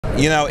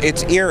You know,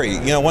 it's eerie.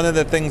 You know, one of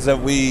the things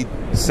that we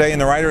say in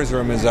the writer's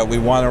room is that we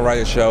want to write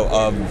a show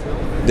of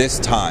this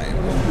time.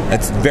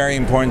 It's very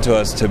important to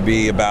us to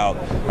be about,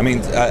 I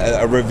mean,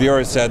 a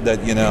reviewer said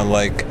that, you know,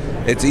 like,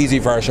 it's easy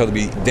for our show to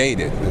be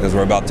dated because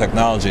we're about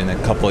technology. In a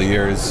couple of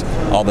years,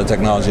 all the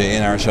technology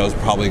in our show is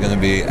probably going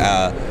to be,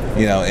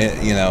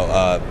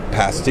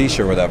 pastiche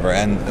or whatever.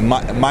 And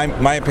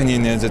my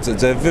opinion is it's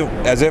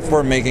as if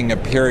we're making a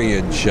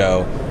period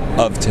show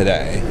of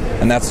today,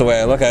 and that's the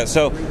way I look at it.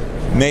 So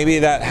maybe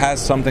that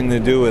has something to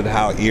do with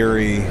how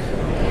eerie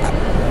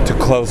to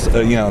close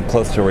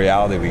to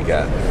reality we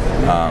get.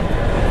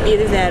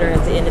 Either that, or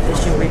at the end of the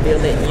show, reveal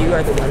that you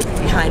are the one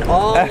behind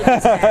all of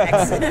these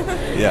acts.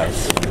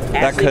 Yes, that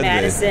Ashley could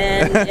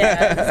Madison. be.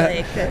 Yeah,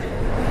 it's like.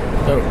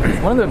 So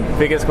one of the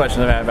biggest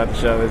questions I've had about the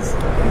show is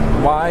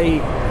why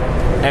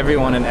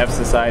everyone in F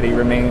Society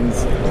remains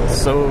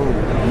so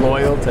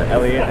loyal to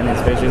Elliot and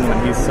his vision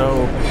when he's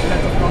so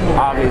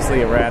obviously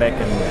erratic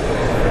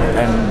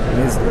and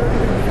his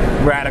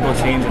radical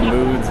change in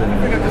moods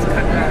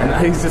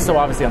and he's just so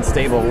obviously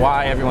unstable.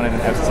 Why everyone in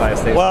F Society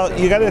stays? Well,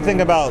 you got to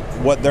think about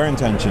what their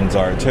intentions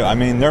are too. I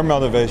mean, their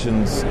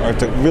motivations are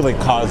to really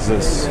cause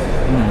this,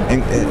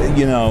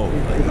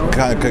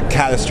 kind of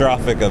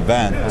catastrophic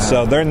event.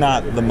 So they're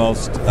not the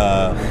most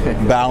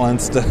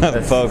balanced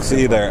folks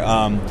either.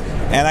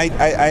 And I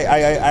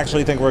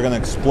actually think we're going to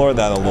explore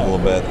that a little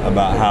bit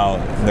about how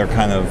they're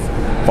kind of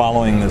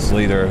following this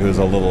leader who's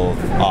a little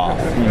off.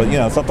 But you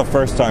know, it's not the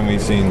first time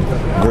we've seen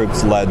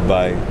groups led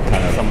by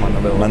kind of someone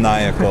a little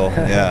maniacal.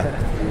 Yeah.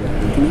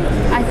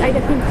 I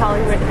think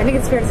Hollywood, I think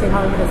it's fair to say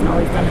Hollywood hasn't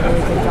always done a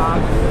really good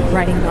job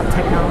writing about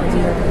technology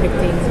or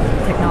depicting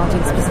technology,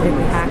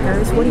 specifically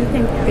hackers. What do you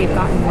think they've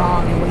gotten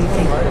wrong, and what do you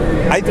think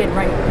they did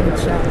right in the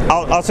show?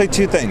 I'll say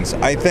two things.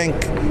 I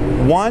think,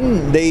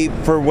 one, they,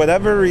 for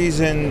whatever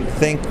reason,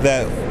 think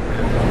that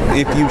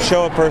if you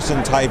show a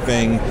person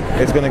typing,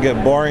 it's going to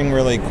get boring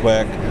really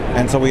quick,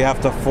 and so we have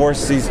to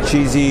force these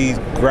cheesy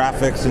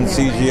graphics and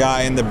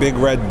CGI and the big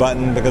red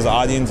button because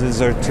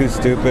audiences are too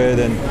stupid.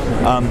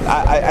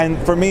 And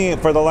for me,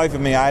 for the life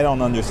of me, I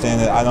don't understand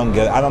it. I don't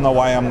get it. I don't know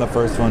why I'm the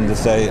first one to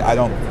say I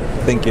don't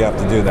think you have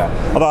to do that.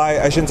 Although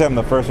I shouldn't say I'm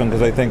the first one,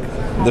 because I think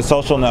The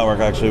Social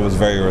Network actually was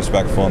very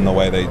respectful in the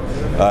way they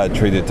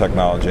treated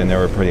technology, and they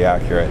were pretty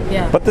accurate.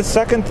 Yeah. But the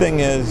second thing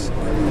is,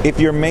 if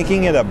you're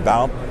making it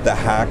about the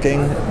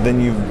hacking, then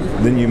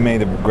you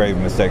made a grave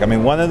mistake. I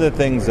mean, one of the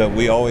things that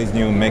we always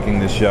knew making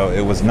this show,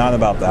 it was not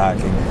about the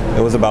hacking,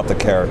 it was about the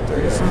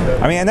characters.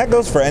 I mean, and that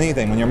goes for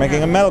anything. When you're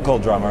making a medical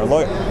drama or a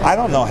lawyer, I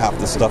don't know half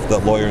the stuff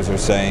that lawyers are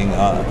saying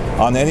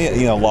on any,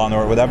 Law and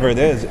Order, whatever it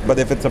is, but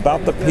if it's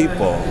about the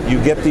people,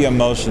 you get the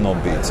emotional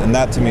beats, and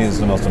that to me is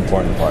the most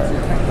important part.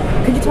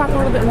 Could you talk a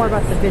little bit more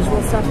about the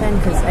visual stuff then?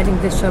 Because I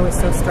think this show is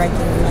so striking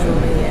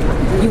visually,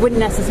 and you wouldn't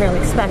necessarily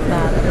expect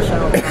that in a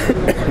show.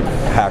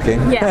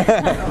 Hacking?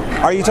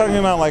 Yeah. Are you talking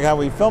about like how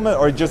we film it,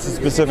 or just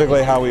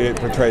specifically how we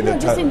portray the?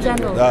 Just in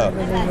general.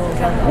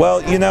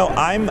 Well,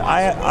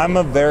 I'm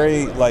a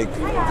very,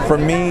 for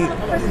me,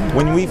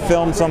 when we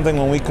film something,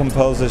 when we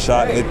compose a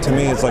shot, to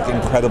me it's like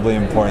incredibly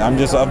important. I'm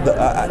just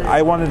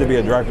I wanted to be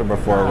a director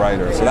before a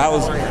writer, so that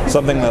was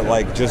something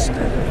that just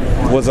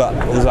was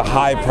a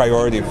high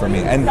priority for me.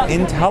 And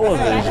in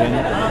television,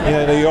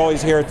 you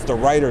always hear it's the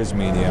writer's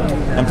medium,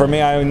 and for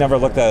me, I never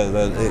looked at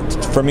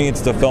it. For me,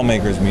 it's the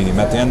filmmaker's medium.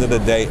 At the end of the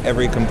day,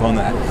 every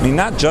component, I mean,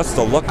 not just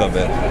the look of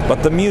it,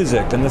 but the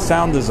music and the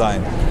sound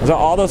design. So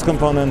all those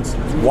components,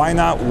 why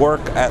not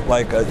work at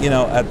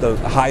at the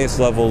highest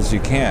levels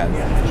you can?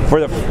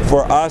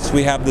 For us,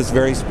 we have this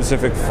very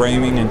specific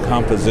framing and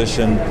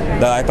composition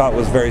that I thought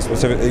was very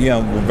specific,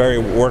 very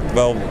worked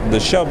well the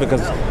show,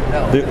 because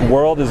the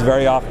world is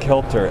very off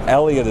kilter.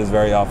 Elliot is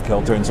very off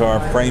kilter, and so our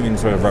framing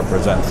sort of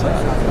represents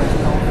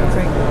that.